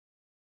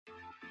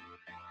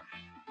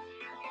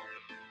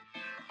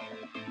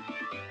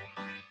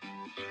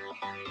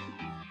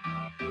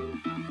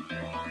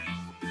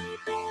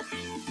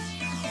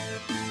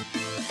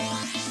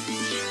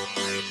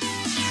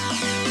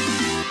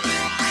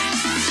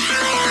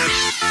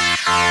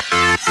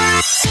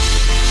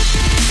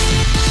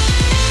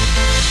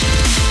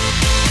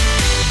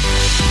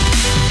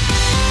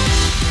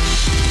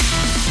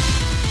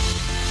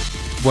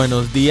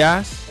Buenos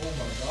días. Oh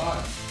my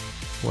god.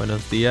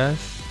 Buenos días.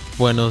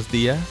 Buenos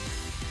días.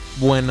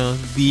 Buenos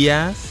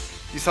días.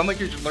 You sound like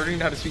you're learning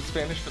how to speak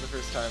Spanish for the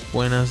first time.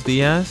 Buenos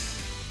días.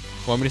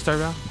 Want me to start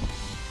now?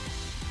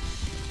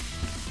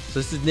 So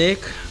this is Nick.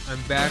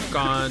 I'm back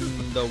on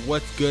the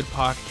What's Good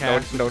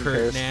podcast with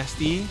Kurt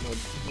Nasty.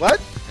 What?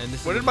 And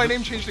this when did my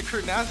name change to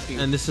Kurt Nasty?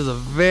 And this is a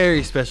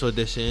very special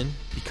edition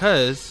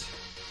because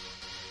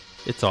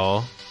it's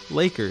all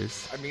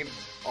Lakers. I mean,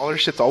 all our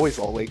shit's always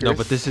all Lakers. No,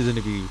 but this is going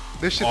to be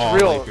this shit's all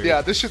real. Lakers.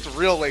 Yeah, this shit's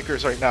real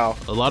Lakers right now.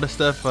 A lot of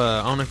stuff.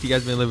 I don't know if you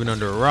guys been living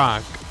under a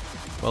rock,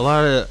 but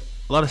a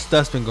lot of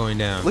stuff's been going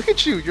down. Look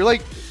at you. You're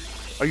like,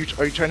 are you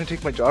trying to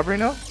take my job right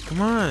now?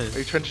 Come on. Are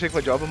you trying to take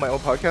my job on my own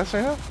podcast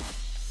right now?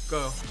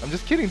 Go. I'm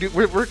just kidding, dude.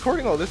 We're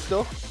recording all this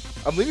still.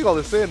 I'm leaving all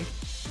this in.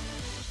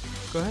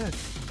 Go ahead.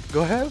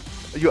 Go ahead.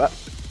 You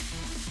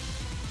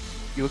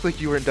look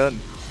like you weren't done.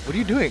 What are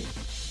you doing?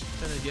 I'm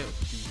trying to get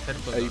these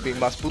headphones. Are you being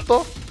mas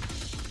puto?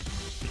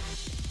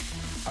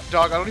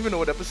 Dog, I don't even know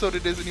what episode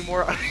it is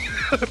anymore.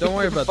 Don't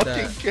worry about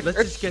that. Care.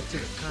 Let's just get to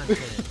the content.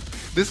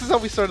 This is how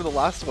we started the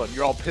last one.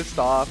 You're all pissed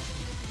off.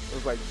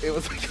 It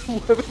was like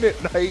 11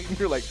 at night, and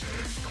you're like,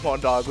 "Come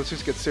on, dog, let's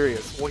just get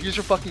serious." Well, here's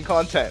your fucking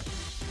content.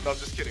 No, I'm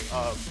just kidding.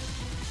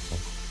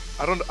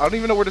 I don't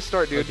even know where to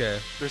start, dude. Okay.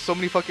 There's so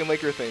many fucking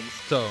Laker things.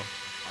 So,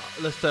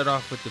 let's start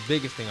off with the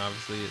biggest thing.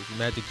 Obviously, is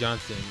Magic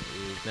Johnson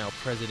is now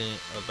president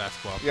of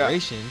basketball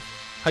operations.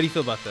 How do you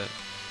feel about that?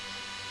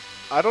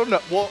 I don't know.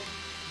 Well,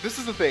 this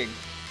is the thing.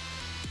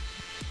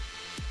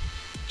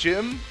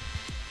 Jim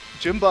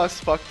Buss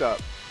fucked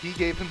up. He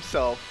gave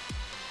himself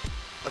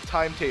a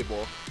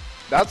timetable.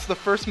 That's the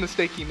first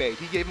mistake he made.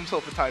 He gave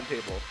himself a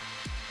timetable.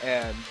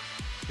 And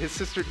his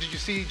sister, did you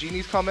see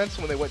Jeannie's comments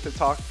when they went to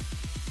talk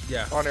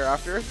on air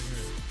after?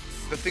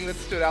 Mm-hmm. The thing that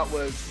stood out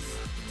was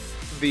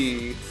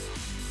she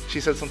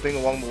said something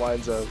along the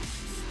lines of,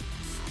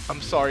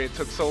 "I'm sorry it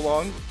took so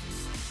long.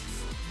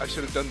 I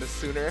should have done this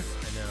sooner,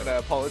 and I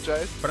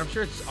apologize." But I'm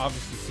sure it's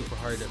obviously super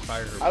hard to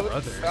fire her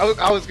brother.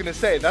 I was going to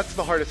say, that's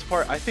the hardest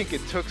part. I think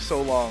it took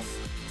so long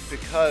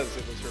because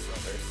it was her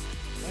brother.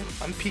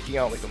 I'm peeking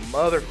out like a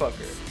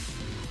motherfucker.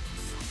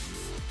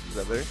 Is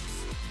that better?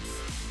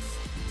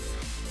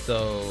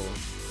 So,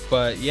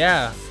 but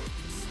yeah.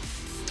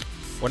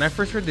 When I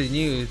first heard the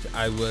news,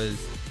 I was...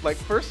 Like,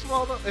 first of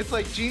all, though, it's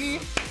like, Jeannie...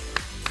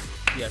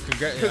 Yeah,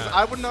 congrats. Because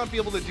I would not be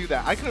able to do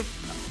that. I couldn't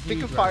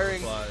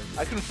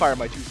fire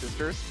my two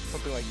sisters,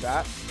 something like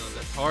that. No,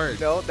 that's hard.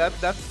 No, that's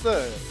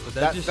the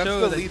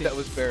lead that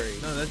was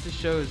buried. No, that just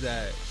shows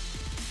that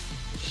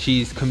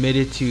she's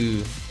committed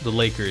to the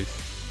Lakers.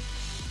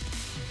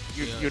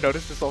 You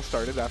notice this all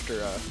started after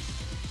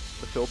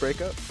the Phil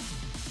breakup?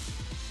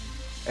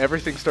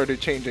 Everything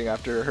started changing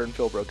after her and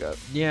Phil broke up.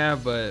 Yeah,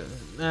 but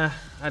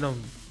I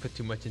don't put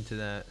too much into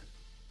that.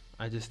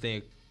 I just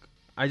think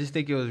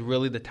it was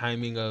really the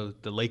timing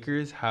of the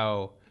Lakers,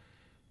 how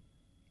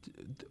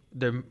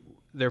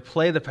their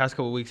play the past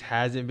couple of weeks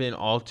hasn't been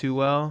all too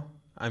well.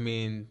 I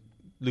mean,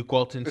 Luke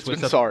Walton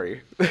switched up.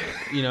 Sorry.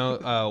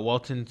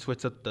 Walton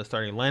switched up the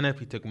starting lineup.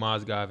 He took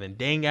Mozgov and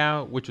Deng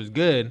out, which was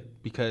good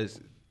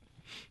because,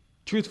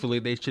 truthfully,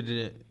 they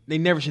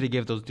never should have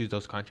given those dudes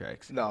those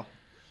contracts. No.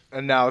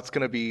 And now it's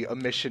going to be a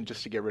mission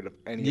just to get rid of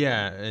any.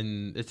 Yeah,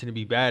 and it's going to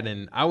be bad.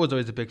 And I was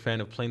always a big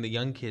fan of playing the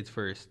young kids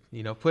first.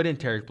 Put in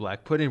Torres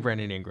Black, put in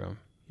Brandon Ingram.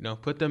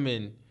 Put them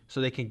in so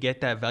they can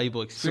get that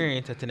valuable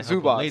experience that's going to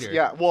help them later.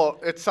 Yeah,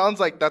 well, it sounds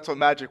like that's what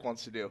Magic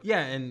wants to do.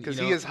 Yeah, and because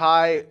he is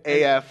high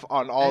AF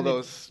on all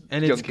those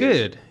and young it's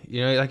kids.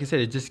 Good. Like I said,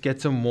 it just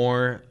gets them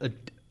more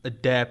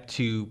adept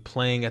to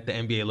playing at the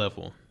NBA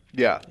level.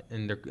 Yeah,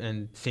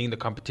 and seeing the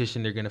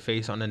competition they're going to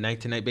face on a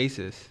night-to-night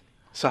basis.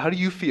 So how do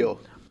you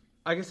feel?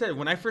 Like I said,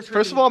 when I first heard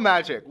First of all,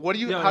 Magic.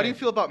 How do you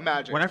feel about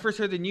Magic? When I first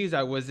heard the news,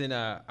 I was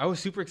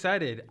super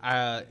excited.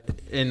 I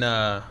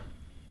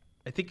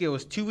think it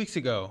was 2 weeks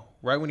ago,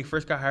 right when he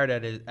first got hired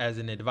as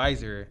an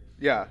advisor.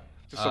 Yeah,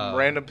 just some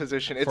random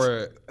position.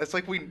 It's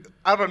like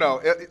I don't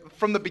know.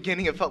 From the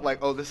beginning, it felt like,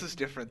 oh, this is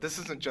different. This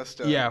isn't just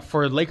a...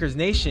 for Lakers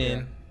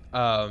Nation,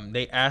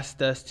 they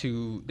asked us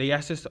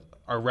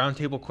our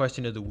roundtable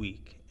question of the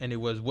week, and it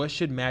was, what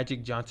should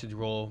Magic Johnson's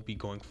role be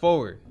going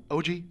forward?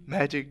 OG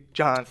Magic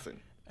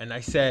Johnson. And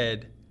I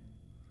said,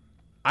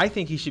 I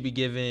think he should be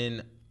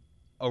given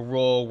a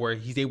role where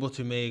he's able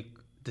to make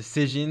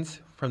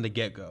decisions from the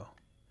get-go.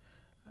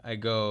 I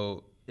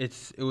go, it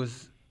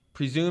was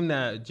presumed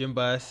that Jim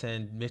Buss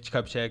and Mitch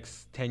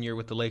Kupchak's tenure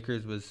with the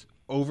Lakers was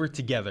over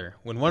together.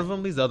 When one of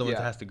them leaves, the other one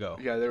has to go.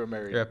 Yeah, they were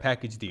married. They're a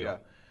package deal. Yeah.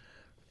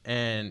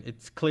 And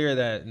it's clear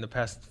that in the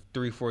past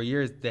 3-4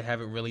 years, they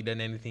haven't really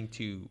done anything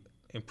to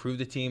improve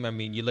the team. I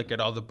mean, you look at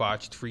all the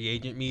botched free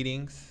agent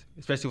meetings,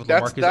 especially with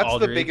LaMarcus Aldridge. That's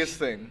the biggest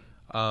thing.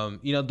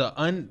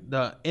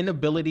 The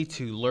inability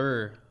to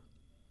lure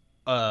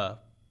a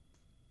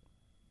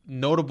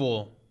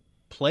notable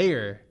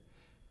player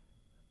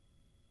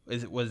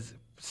was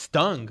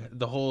stung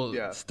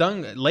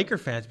Laker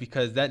fans,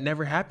 because that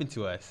never happened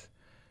to us.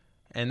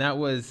 And that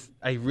was,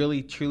 I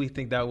really truly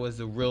think that was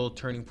a real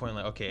turning point.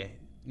 Like, okay,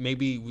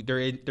 maybe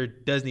there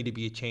does need to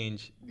be a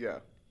change. Yeah.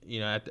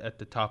 At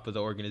the top of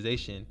the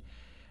organization.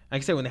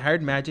 Like I said, when they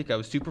hired Magic, I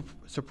was super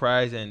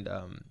surprised, and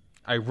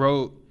I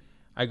go,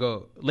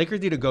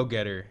 Lakers need a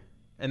go-getter,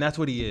 and that's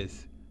what he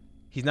is.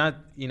 He's not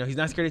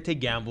scared to take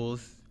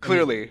gambles.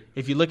 Clearly, I mean,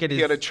 if you look at he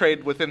had a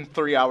trade within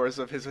 3 hours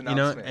of his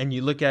announcement. And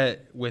you look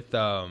at with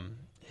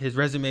his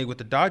resume with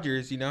the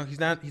Dodgers, he's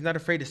not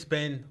afraid to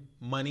spend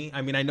money.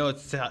 I mean, I know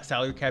it's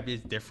salary cap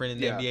is different in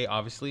the NBA,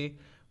 obviously,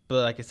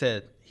 but like I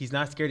said, he's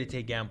not scared to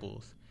take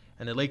gambles.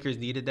 And the Lakers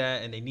needed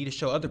that, and they need to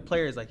show other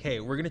players, like, hey,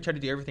 we're going to try to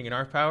do everything in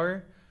our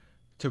power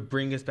to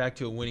bring us back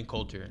to a winning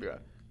culture. Yeah.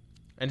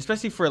 And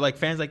especially for, like,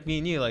 fans like me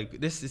and you, like,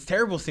 this is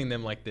terrible seeing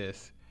them like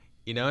this.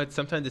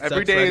 Sometimes it sucks.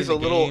 Every day is a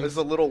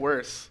little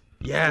worse.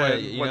 Yeah,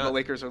 when the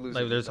Lakers are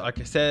losing.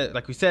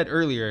 Like we said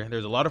earlier,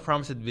 there's a lot of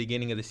promise at the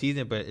beginning of the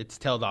season, but it's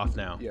tailed off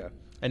now. Yeah.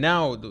 And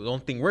now the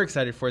only thing we're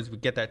excited for is we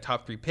get that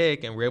top 3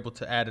 pick, and we're able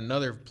to add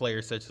another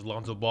player such as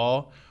Lonzo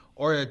Ball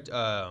or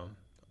a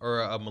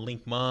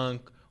Malik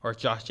Monk or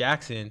Josh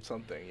Jackson.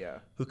 Something, yeah.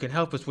 Who can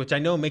help us, which I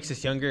know makes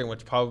us younger, and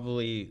which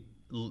probably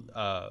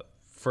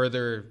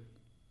further,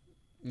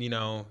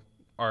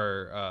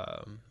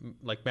 our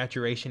like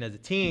maturation as a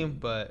team.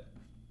 But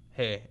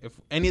hey, if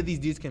any of these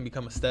dudes can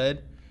become a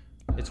stud,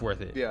 it's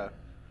worth it. Yeah,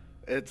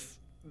 it's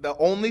the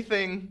only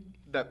thing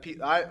that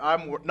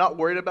I'm not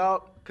worried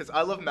about, because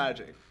I love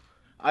Magic.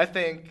 I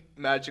think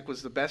Magic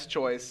was the best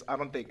choice. I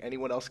don't think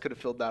anyone else could have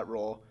filled that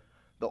role.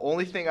 The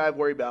only thing I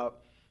worry about,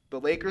 the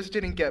Lakers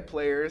didn't get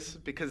players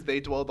because they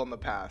dwelled on the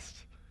past.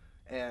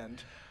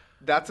 And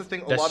that's the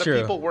thing. A lot of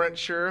people weren't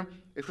sure.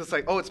 It's just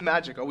like, oh, it's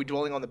Magic. Are we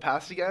dwelling on the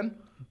past again?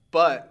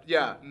 But,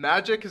 yeah,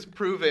 Magic has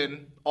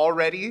proven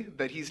already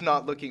that he's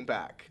not looking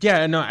back.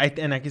 Yeah, no,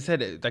 and like you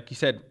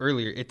said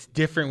earlier, it's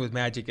different with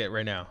Magic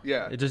right now.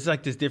 Yeah. It's just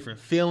like this different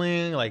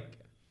feeling. Like,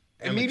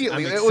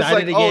 immediately, it was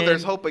like, again. Oh,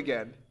 there's hope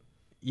again.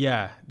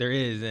 Yeah, there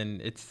is,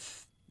 and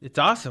it's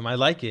awesome. I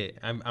like it.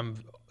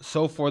 I'm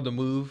so for the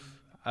move.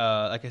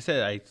 Like I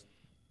said,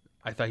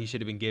 I thought he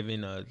should have been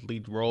given a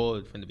lead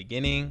role from the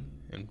beginning,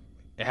 and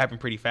it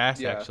happened pretty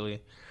fast,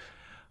 actually.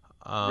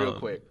 Real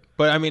quick.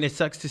 But, I mean, it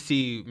sucks to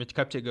see Mitch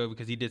Kupchak go,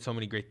 because he did so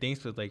many great things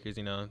for the Lakers,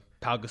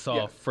 Pau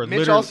Gasol. Yeah.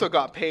 Mitch also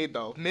got paid,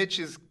 though. Mitch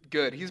is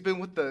good. He's been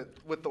with the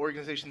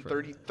organization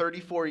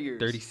 34 years.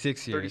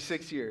 36 years.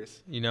 36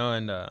 years.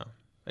 And like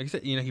I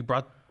said,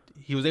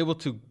 he was able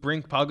to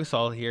bring Pau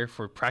Gasol here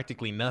for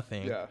practically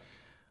nothing.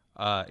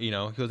 Yeah.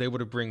 He was able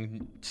to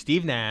bring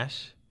Steve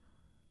Nash,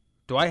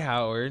 Dwight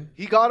Howard.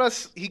 He got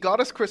us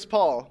Chris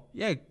Paul.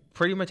 Yeah,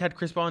 pretty much had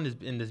Chris Paul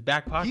in his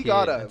back pocket. He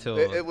got us. Until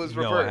it was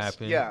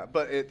reversed. Yeah,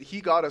 but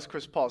he got us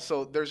Chris Paul.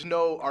 So there's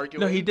no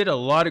argument. No, he did a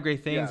lot of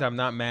great things. Yeah. I'm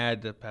not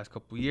mad the past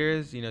couple of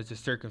years. It's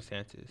just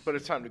circumstances. But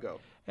it's time to go.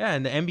 Yeah,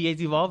 and the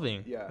NBA's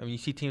evolving. Yeah. I mean, you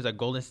see teams like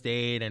Golden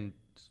State and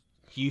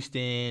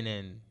Houston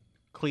and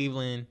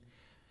Cleveland.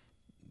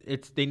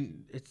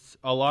 It's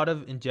a lot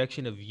of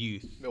injection of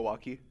youth.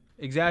 Milwaukee.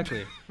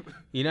 Exactly.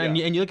 And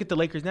you look at the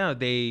Lakers now,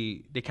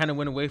 they kind of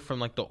went away from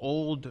like the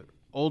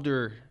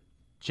older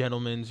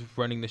gentlemen's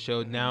running the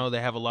show. Mm-hmm. Now they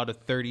have a lot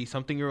of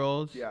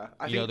 30-something-year-olds. Yeah.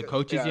 I think the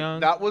coach is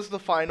young. That was the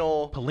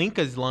final.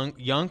 Pelinka's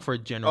young for a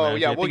general manager.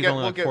 Yeah, I think he's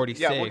only like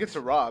 46. Yeah, we'll get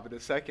to Rob in a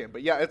second.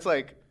 But yeah, it's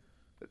like,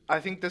 I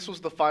think this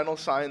was the final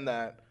sign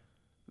that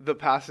the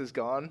past is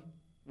gone.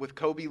 With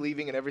Kobe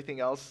leaving and everything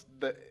else,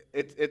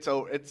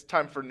 it's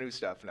time for new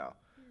stuff now.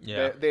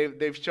 Yeah,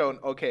 they've shown,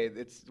 okay,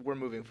 we're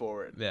moving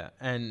forward. Yeah,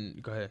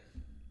 and go ahead.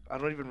 I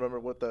don't even remember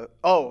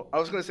I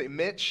was gonna say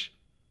Mitch,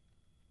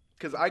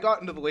 because I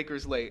got into the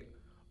Lakers late.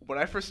 When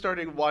I first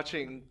started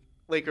watching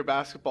Laker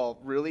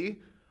basketball, really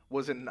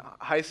was in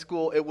high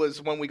school. It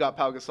was when we got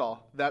Pau Gasol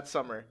that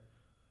summer.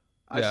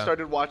 I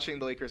started watching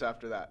the Lakers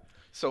after that.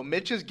 So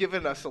Mitch has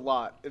given us a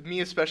lot, me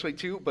especially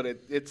too. But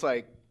it's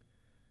like,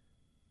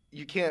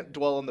 you can't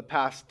dwell on the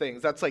past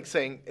things. That's like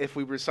saying if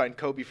we re-signed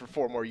Kobe for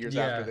 4 more years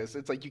after this.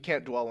 It's like you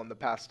can't dwell on the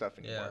past stuff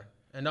anymore.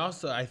 Yeah. And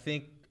also, I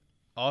think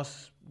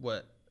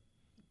what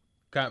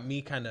got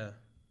me kind of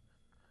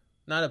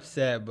not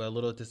upset but a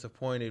little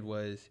disappointed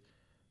was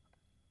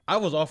I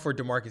was all for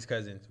DeMarcus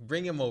Cousins.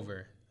 Bring him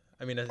over.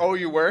 I mean,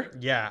 you were?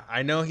 Yeah,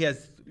 I know he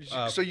has.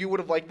 So you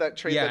would have liked that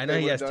trade? Yeah, I know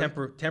he has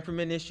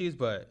temperament issues,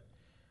 but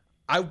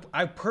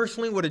I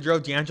personally would have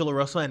drove D'Angelo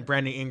Russell and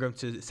Brandon Ingram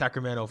to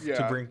Sacramento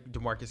to bring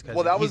DeMarcus Cousins.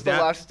 Well, that was the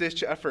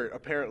last-ditch effort,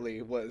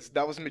 apparently.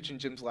 That was Mitch and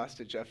Jim's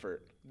last-ditch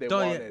effort. They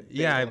wanted.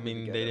 Yeah, I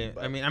mean, they didn't.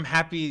 I mean, I'm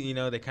happy, they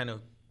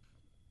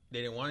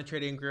didn't want to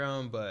trade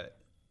Ingram, but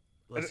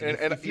listen,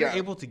 if you're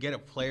able to get a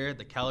player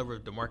the caliber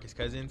of DeMarcus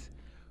Cousins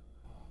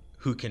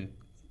who can,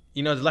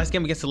 the last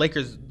game against the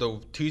Lakers,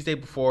 the Tuesday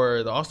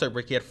before the All-Star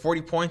break, he had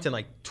 40 points and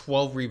like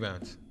 12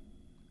 rebounds,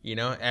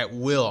 at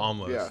will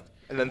almost. Yeah,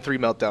 and then 3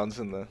 meltdowns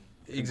in the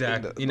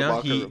Exactly. the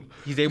locker room.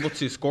 He's able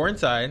to score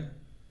inside,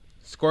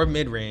 score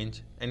mid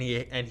range, and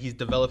he's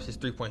developed his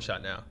 3-point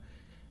shot now,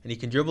 and he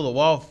can dribble the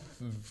wall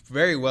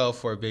very well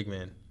for a big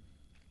man.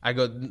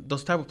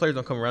 Those type of players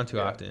don't come around too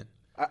often.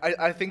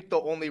 I think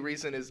the only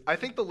reason is I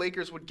think the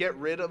Lakers would get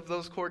rid of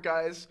those core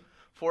guys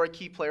for a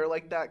key player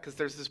like that because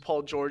there's this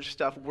Paul George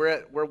stuff.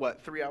 We're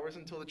what 3 hours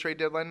until the trade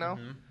deadline now,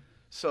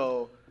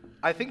 so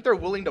I think they're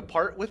willing to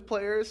part with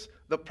players.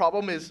 The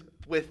problem is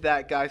with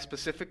that guy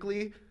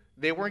specifically,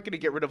 they weren't going to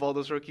get rid of all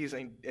those rookies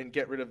and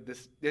get rid of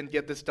this and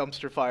get this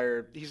dumpster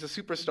fire. He's a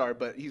superstar,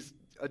 but he's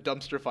a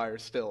dumpster fire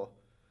still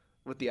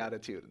with the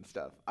attitude and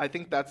stuff. I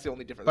think that's the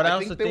only difference. But I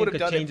also they think would have a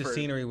done change it of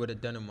scenery would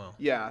have done him well.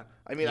 Yeah,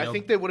 I mean, I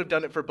think they would have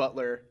done it for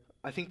Butler.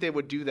 I think they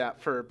would do that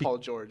for Paul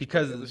George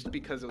because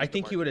I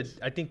think he would have.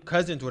 I think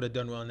Cousins would have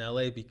done well in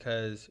LA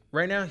because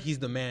right now he's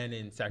the man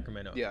in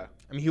Sacramento. Yeah,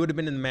 I mean he would have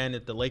been the man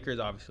at the Lakers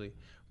obviously,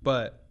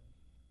 but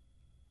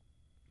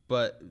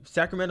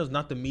Sacramento's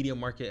not the media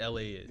market LA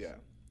is. Yeah,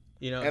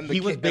 you know,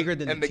 he was bigger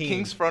than the team. And the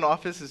Kings front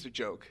office is a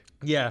joke.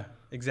 Yeah,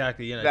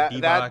 exactly. You know,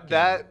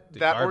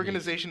 that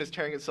organization is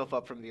tearing itself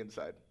up from the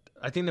inside.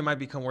 I think they might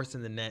become worse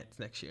than the Nets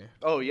next year.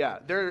 Oh yeah,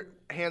 they're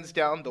hands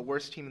down the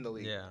worst team in the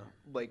league. Yeah,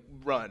 like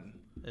run.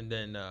 And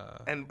then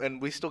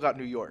and we still got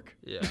New York.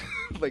 Yeah,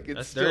 like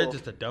it's they're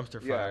just a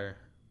dumpster fire.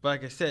 But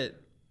like I said,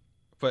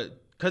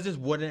 Cousins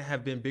wouldn't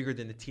have been bigger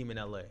than the team in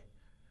LA.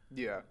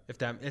 Yeah, if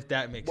that makes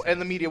sense. And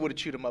the media would have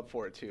chewed him up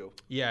for it too.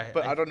 Yeah,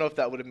 but I don't know if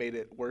that would have made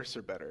it worse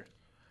or better.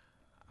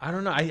 I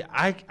don't know.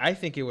 I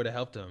think it would have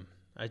helped him.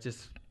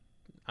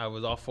 I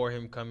was all for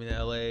him coming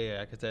to LA.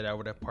 Like I said, I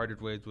would have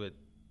parted ways with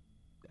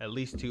at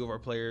least 2 of our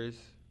players.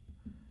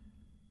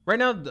 Right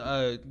now,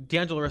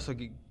 D'Angelo Russell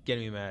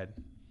getting me mad.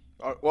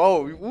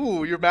 Whoa,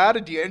 ooh, you're mad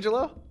at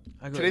D'Angelo?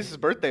 Today's his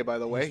birthday, by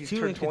the way. He's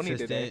turned 20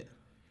 today.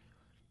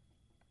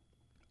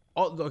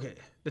 Okay,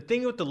 the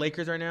thing with the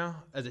Lakers right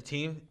now as a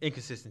team,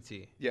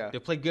 inconsistency. Yeah. They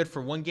play good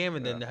for one game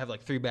and then they have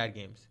like 3 bad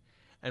games.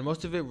 And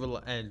most of it,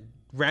 and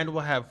Randall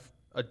will have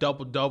a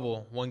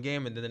double-double one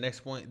game and then the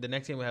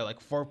next game will have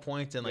like 4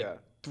 points and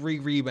 3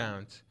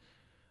 rebounds.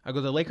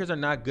 The Lakers are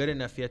not good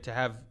enough yet to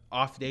have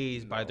off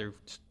days by their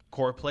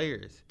core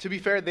players. To be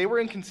fair, they were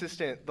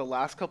inconsistent the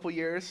last couple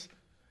years.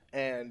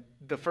 And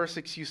the first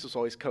excuse was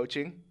always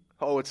coaching.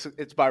 Oh, it's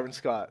Byron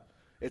Scott.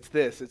 It's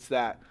this, it's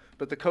that.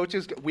 But the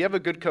coaches, we have a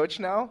good coach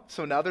now,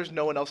 so now there's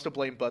no one else to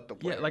blame but the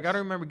players. Yeah, like I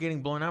don't remember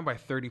getting blown out by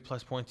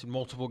 30-plus points in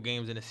multiple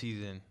games in a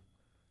season.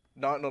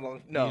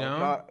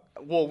 No.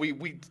 Well,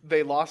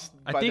 they lost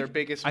by their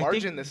biggest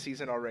margin this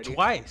season already.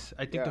 Twice.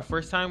 I think the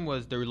first time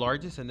was their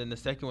largest, and then the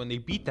second one they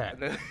beat that.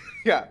 And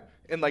then,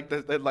 and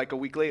like a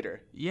week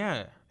later.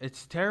 Yeah,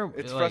 it's terrible.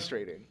 It's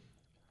frustrating.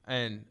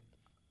 And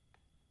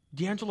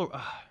D'Angelo.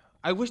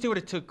 I wish they would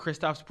have took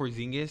Kristaps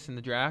Porzingis in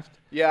the draft.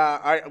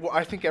 Yeah,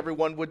 I think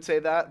everyone would say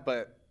that,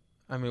 but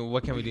I mean,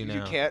 what can we do now?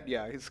 You can't.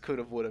 Yeah, it's could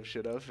have, would have,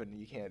 should have, and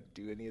you can't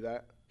do any of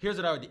that. Here's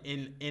what I would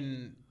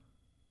in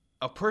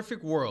a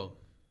perfect world,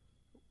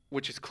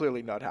 which is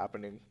clearly not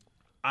happening.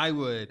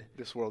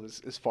 This world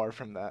is far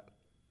from that.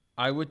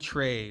 I would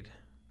trade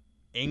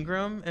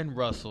Ingram and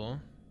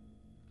Russell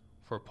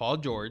for Paul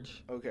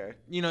George. Okay.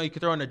 You know, you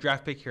could throw in a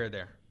draft pick here or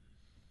there.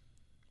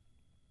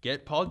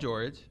 Get Paul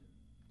George.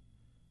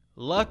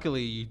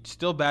 Luckily, you're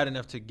still bad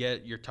enough to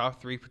get your top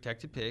 3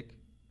 protected pick,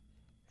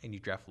 and you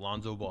draft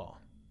Lonzo Ball.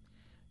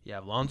 You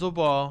have Lonzo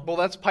Ball. Well,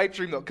 that's pipe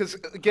dream, though, because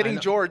getting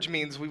George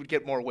means we would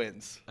get more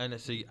wins. And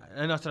that's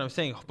what I'm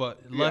saying, but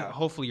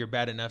hopefully you're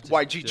bad enough to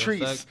YG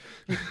Trees.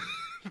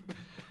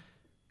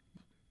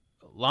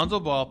 Lonzo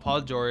Ball,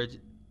 Paul George,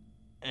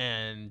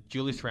 and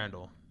Julius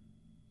Randle.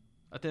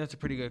 I think that's a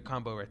pretty good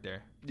combo right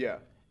there. Yeah.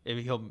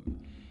 And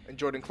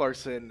Jordan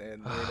Clarkson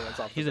and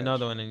he's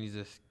another one, and he's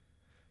just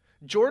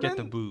Jordan. Get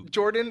the boot.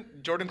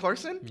 Jordan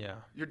Clarkson. Yeah.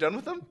 You're done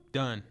with him.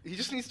 Done. He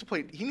just needs to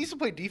play. He needs to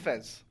play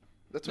defense.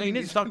 That's what he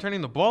needs to stop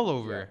turning the ball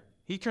over. Yeah.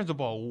 He turns the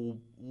ball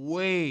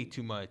way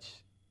too much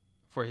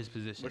for his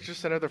position. Let's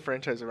just center the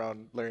franchise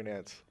around Larry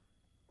Nance.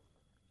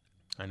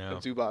 I know.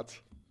 And Zubats.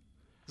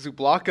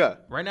 Zublaka.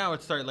 Right now,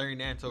 it's start Larry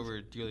Nance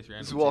over Julius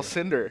Randle. Zual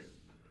Cinder.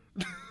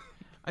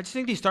 I just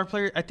think these star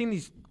players. I think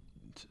these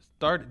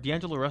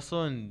D'Angelo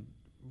Russell and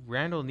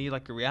Randle need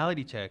like a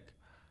reality check.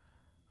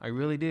 I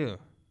really do.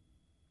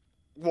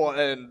 Well,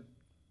 and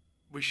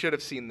we should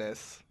have seen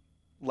this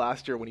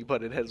last year when he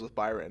butted heads with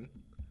Byron.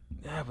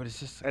 Yeah, but it's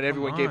just and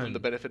everyone gave him the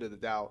benefit of the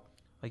doubt.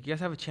 Like you guys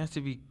have a chance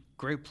to be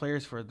great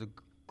players for the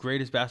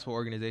greatest basketball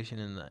organization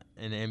in the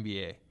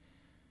NBA,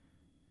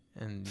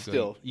 and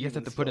still you guys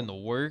have to put in the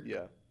work.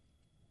 Yeah.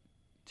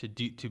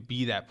 To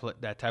be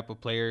that type of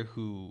player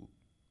who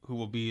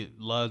will be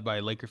loved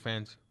by Laker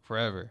fans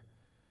forever.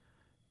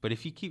 But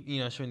if you keep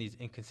showing these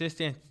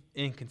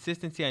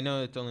inconsistency, I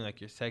know it's only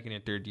like your second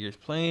and third years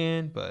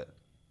playing, but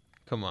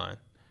come on,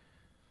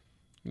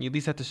 you at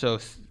least have to show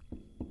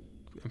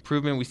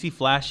improvement. We see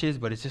flashes,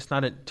 but it's just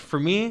not for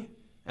me,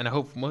 and I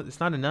hope it's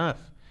not enough.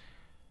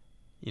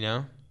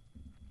 Yeah,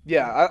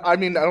 I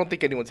mean, I don't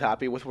think anyone's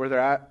happy with where they're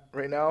at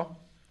right now,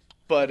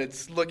 but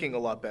it's looking a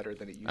lot better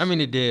than it used to. I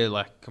mean, it did,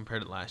 like,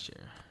 compared to last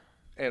year.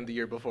 and the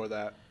year before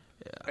that,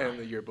 Yeah. and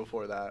the year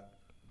before that,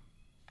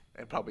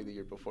 and probably the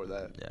year before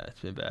that. Yeah, it's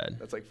been bad.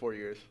 That's like 4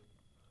 years.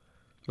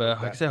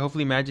 But like I said,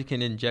 hopefully Magic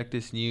can inject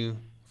this new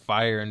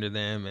fire under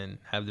them and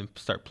have them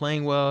start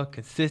playing well,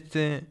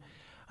 consistent.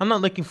 I'm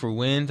not looking for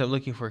wins. I'm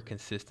looking for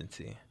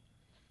consistency.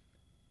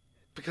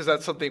 Because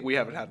that's something we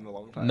haven't had in a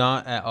long time.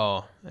 Not at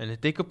all. And if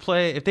they can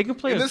play in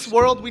this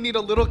world, we need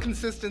a little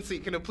consistency.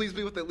 Can it please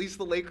be with at least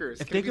the Lakers?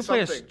 If they can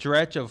play a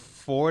stretch of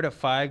 4 to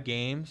 5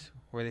 games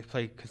where they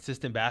play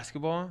consistent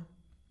basketball,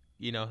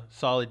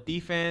 solid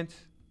defense,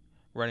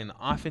 running the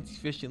offense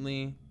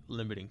efficiently,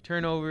 limiting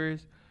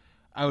turnovers,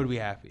 I would be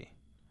happy,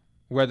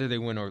 whether they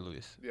win or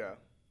lose. Yeah.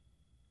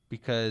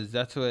 Because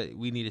that's what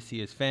we need to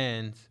see as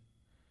fans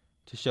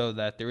to show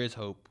that there is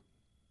hope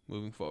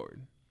moving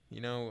forward.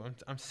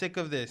 I'm sick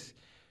of this.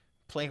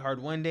 Play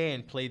hard one day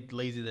and play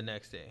lazy the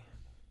next day.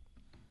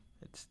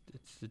 It's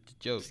a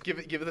joke. Just give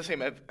it the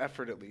same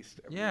effort at least.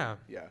 Yeah.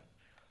 Yeah.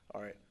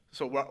 All right.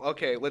 So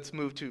okay, let's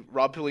move to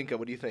Rob Pelinka.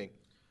 What do you think?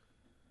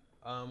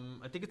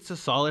 I think it's a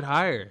solid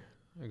hire.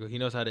 He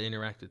knows how to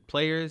interact with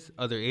players,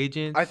 other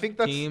agents. I think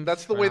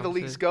that's the way the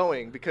league's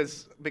going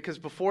because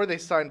before they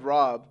signed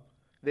Rob,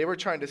 they were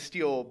trying to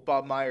steal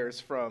Bob Myers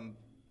from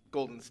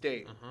Golden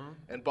State,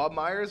 and Bob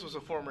Myers was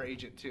a former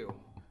agent too.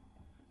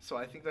 So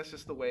I think that's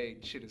just the way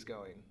shit is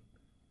going.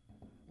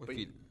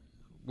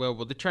 Well,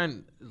 they're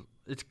trying.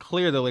 It's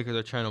clear the Lakers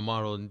are trying to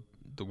model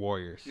the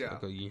Warriors. Yeah.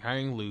 You're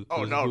hiring Luke.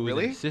 Oh no,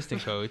 really? An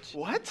assistant coach.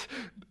 What?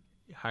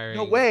 Hiring.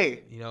 No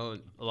way. A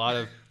lot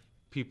of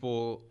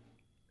people,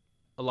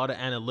 a lot of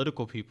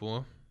analytical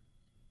people.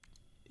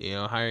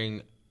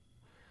 Hiring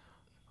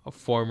a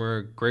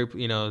former great.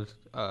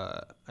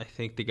 I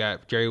think they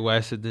got Jerry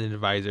West as an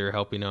advisor,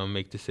 helping them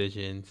make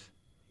decisions.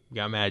 You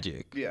got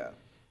Magic. Yeah.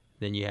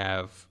 Then you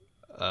have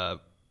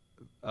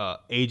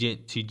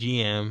agent to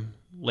GM.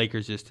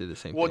 Lakers just did the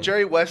same thing. Well,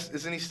 Jerry West,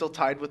 isn't he still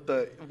tied with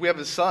we have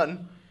his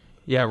son.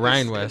 Yeah,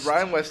 Ryan West.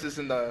 Ryan West is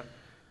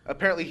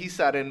apparently he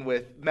sat in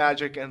with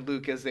Magic and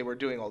Luke as they were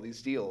doing all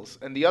these deals.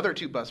 And the other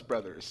two Bus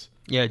brothers.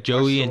 Yeah,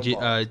 Joey and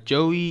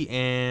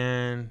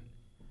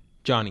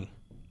Johnny.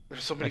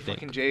 There's so many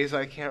fucking J's,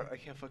 I can't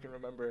fucking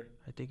remember.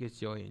 I think it's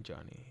Joey and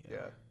Johnny.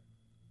 Yeah.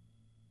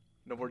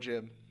 No more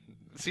Jim.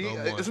 See,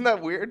 isn't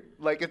that weird?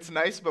 Like, it's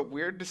nice but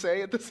weird to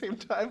say at the same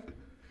time.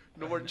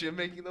 No more Jim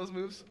making those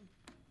moves.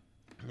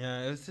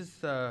 Yeah, it's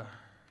just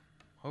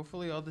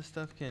hopefully all this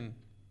stuff can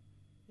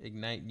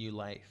ignite new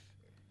life.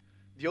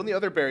 The only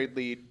other buried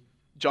lead,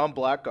 John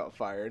Black got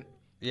fired.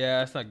 Yeah,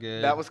 that's not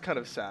good. That was kind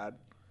of sad.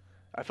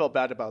 I felt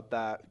bad about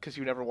that because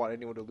you never want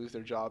anyone to lose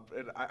their job.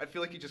 And I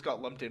feel like he just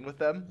got lumped in with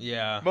them.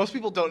 Yeah. Most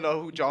people don't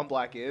know who John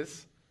Black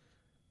is,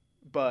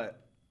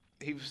 but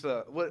he was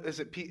is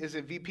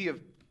it VP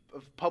of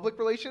public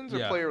relations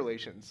or player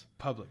relations?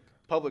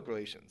 Public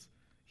relations.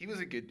 He was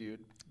a good dude.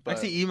 I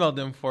actually emailed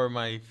him for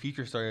my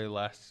feature story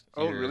last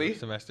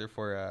semester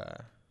for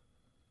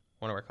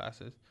one of our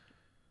classes.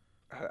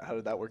 How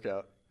did that work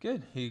out?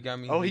 Good. He got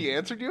me. Oh, he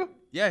answered you?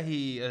 Yeah,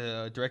 he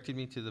directed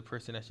me to the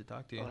person I should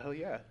talk to. Oh, hell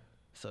yeah.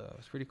 So it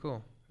was pretty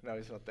cool. Now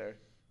he's not there.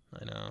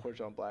 I know. Poor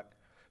John Black.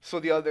 So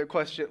the other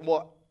question,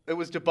 well, it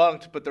was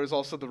debunked, but there's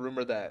also the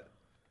rumor that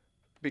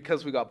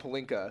because we got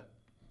Pelinka,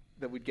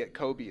 that we'd get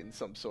Kobe in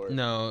some sort.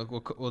 No,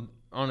 well,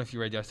 I don't know if you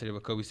read yesterday,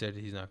 but Kobe said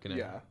he's not going to.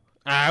 Yeah.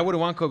 I wouldn't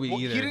want Kobe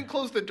either. He didn't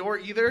close the door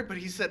either, but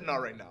he said not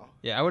right now.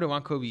 Yeah, I wouldn't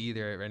want Kobe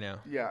either right now.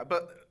 Yeah,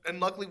 and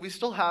luckily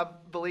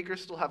the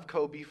Lakers still have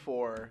Kobe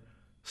for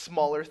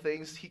smaller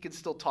things. He can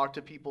still talk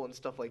to people and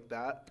stuff like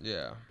that.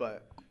 Yeah.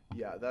 But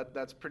yeah,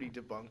 that's pretty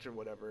debunked or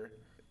whatever.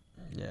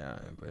 Yeah,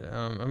 but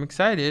I'm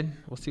excited.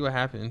 We'll see what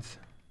happens.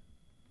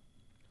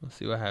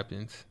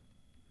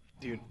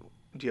 Do you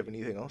have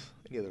anything else?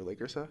 Any other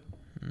Lakers stuff?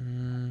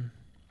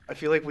 I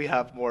feel like we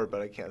have more,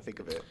 but I can't think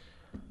of it.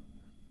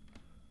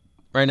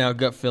 Right now,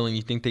 gut feeling,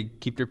 you think they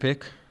keep their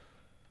pick?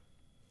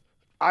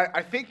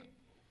 I think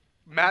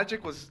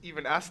Magic was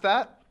even asked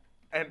that,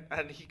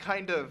 and he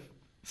kind of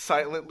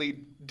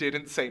silently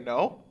didn't say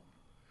no.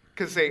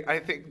 Because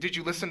did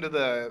you listen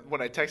to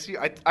when I texted you?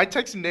 I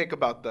texted Nick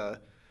about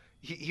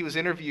he was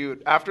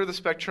interviewed after the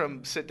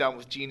Spectrum sit down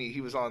with Jeannie. He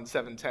was on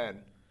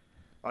 710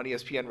 on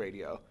ESPN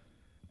radio.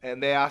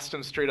 And they asked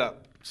him straight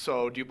up,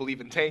 so do you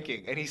believe in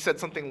tanking? And he said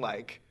something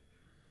like,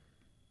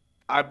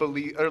 I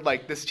believe, or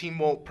like this team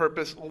won't.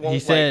 He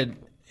said,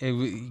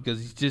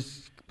 because he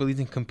just believes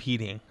in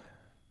competing.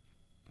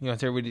 He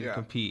wants everybody to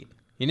compete.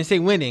 He didn't say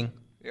winning.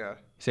 Yeah.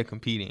 He said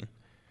competing.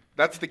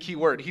 That's the key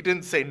word. He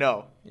didn't say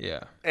no.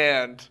 Yeah.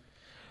 And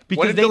because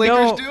what did the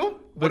Lakers do?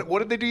 What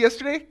did they do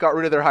yesterday? Got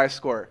rid of their high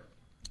score.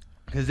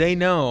 Because they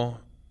know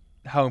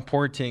how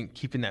important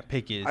keeping that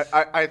pick is.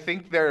 I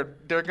think they're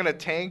going to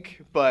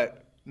tank,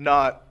 but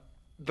not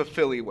the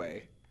Philly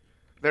way.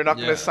 They're not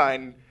going to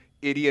sign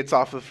idiots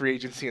off of free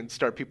agency and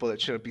start people that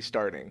shouldn't be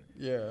starting.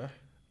 Yeah.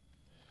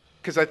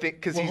 Because I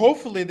think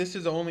hopefully this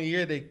is the only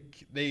year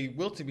they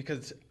will to,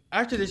 because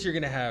after this you're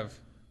gonna have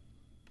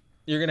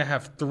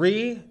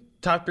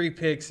top three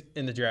picks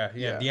in the draft.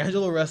 Yeah,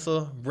 D'Angelo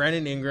Russell,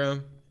 Brandon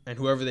Ingram, and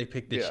whoever they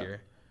pick this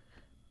year.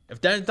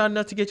 If that's not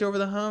enough to get you over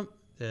the hump,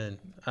 then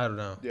I don't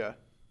know. Yeah.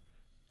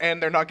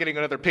 And they're not getting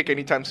another pick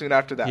anytime soon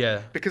after that.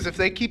 Yeah. Because if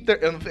they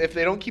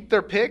don't keep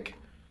their pick,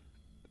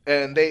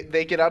 and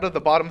they get out of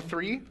the bottom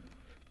 3,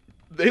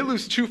 they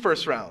lose 2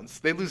 first rounds.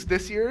 They lose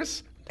this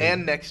year's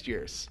and next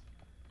year's.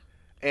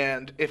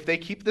 And if they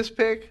keep this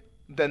pick,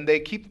 then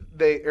they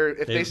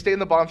stay in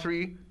the bottom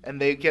 3 and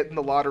they get in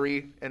the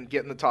lottery and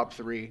get in the top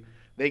 3,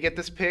 they get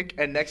this pick,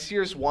 and next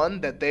year's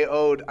one that they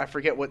owed, I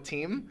forget what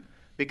team,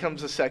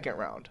 becomes a second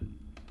round.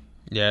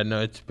 Yeah,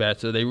 no, it's bad.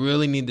 So they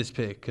really need this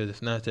pick because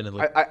if not, it's going to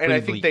look And I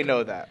think they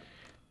know that.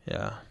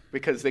 Yeah.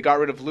 Because they got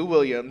rid of Lou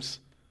Williams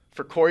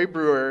for Corey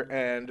Brewer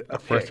and a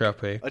first-round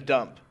pick. A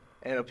dump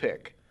and a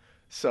pick.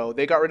 So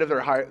they got rid of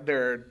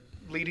their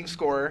leading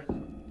scorer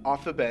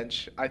off the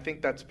bench. I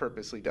think that's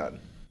purposely done.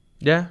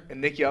 Yeah.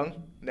 And Nick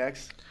Young,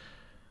 next.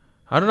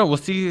 I don't know. We'll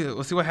see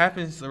what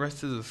happens the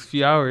rest of the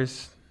few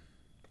hours.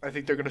 I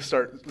think they're going to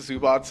start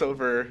Zubats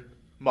over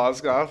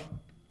Mozgov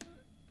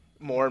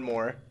more and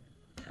more.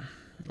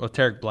 Well,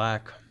 Tarek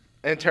Black.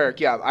 And Tarek,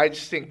 yeah. I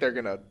just think they're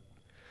gonna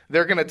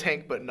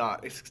tank, but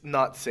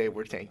not say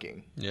we're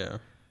tanking. Yeah.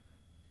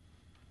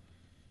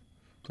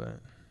 But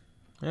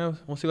yeah,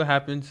 we'll see what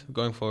happens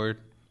going forward.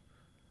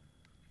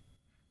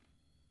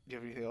 Do you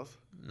have anything else?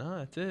 No,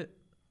 that's it.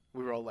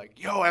 We were all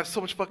like, yo, I have so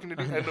much fucking to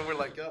do. And then we're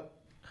like, yo,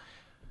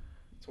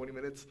 20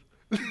 minutes.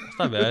 That's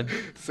not bad.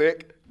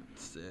 Sick.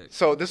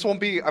 So this won't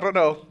be, I don't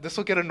know, this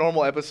will get a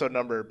normal episode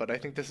number, but I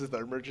think this is the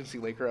emergency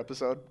Laker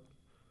episode.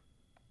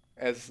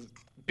 As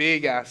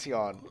big ass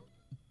yawn.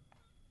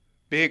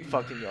 Big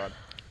fucking yawn.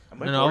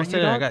 And all of a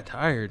sudden I got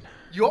tired.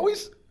 You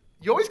always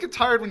get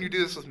tired when you do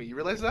this with me. You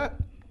realize that?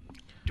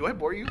 Do I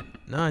bore you?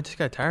 No, I just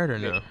got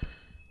tired no.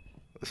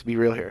 Let's be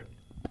real here.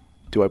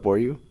 Do I bore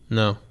you?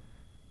 No.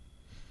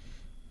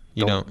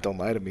 You don't. Don't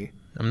lie to me.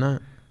 I'm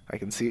not. I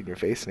can see it in your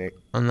face, Nick.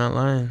 I'm not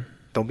lying.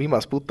 Don't be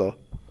mas puto.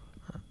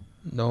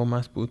 No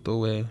mas puto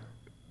way.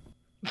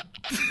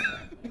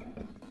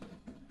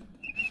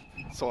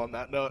 So on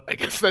that note, I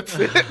guess that's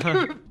it.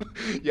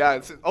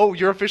 Yeah.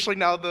 You're officially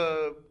now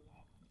the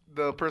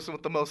person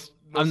with the most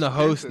I'm the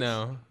host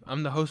now.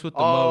 I'm the host with the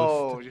most.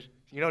 Oh,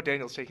 you know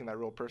Daniel's taking that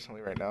role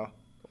personally right now.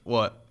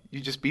 What?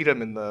 You just beat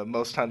him in the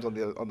most times on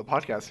the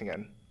podcasting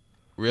end.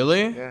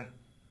 Really? Yeah.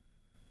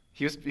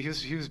 He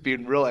was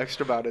being real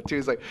extra about it too.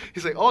 He's like,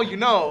 oh, you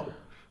know,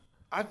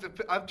 I've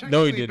technically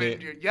no, he didn't.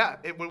 been, yeah.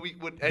 When we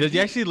would. Did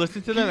you actually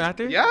listen to them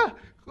after? Yeah.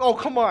 Oh,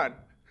 come on.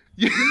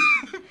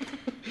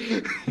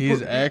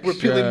 He's extra. We're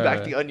peeling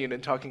back the onion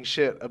and talking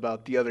shit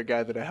about the other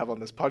guy that I have on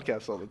this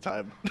podcast all the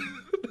time.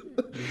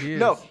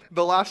 No,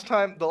 the last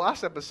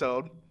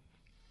episode,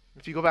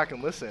 if you go back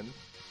and listen,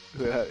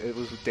 it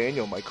was with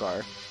Daniel in my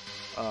car.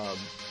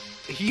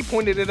 He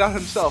pointed it out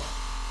himself.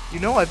 You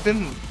know, I've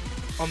been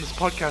on this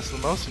podcast the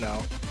most now.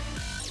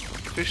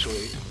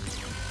 Officially.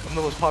 I'm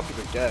the most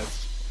popular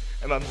guest.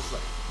 And I'm just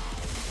like...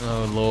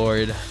 Oh,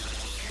 Lord.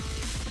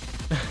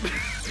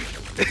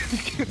 You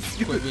can't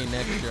see Quit being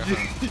extra,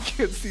 huh? You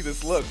can't see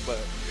this look, but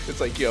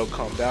it's like, yo,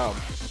 calm down.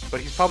 But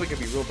he's probably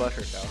going to be real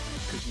butthurt now.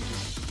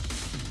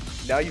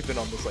 Because now you've been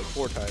on this like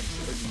 4 times.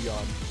 And you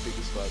big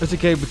as fuck. That's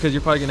okay, because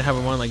you're probably going to have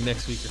him on like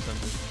next week or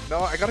something.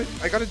 No,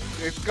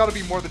 it's gotta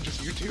be more than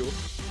just you two.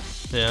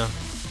 Yeah.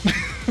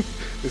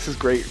 This is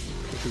great.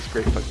 This is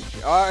great fucking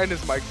shit. And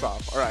his mic's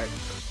off. Alright.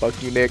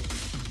 Fuck you, Nick.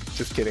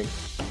 Just kidding.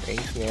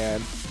 Thanks,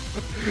 man.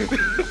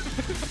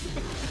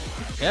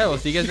 Yeah, we'll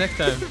see you guys next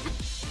time.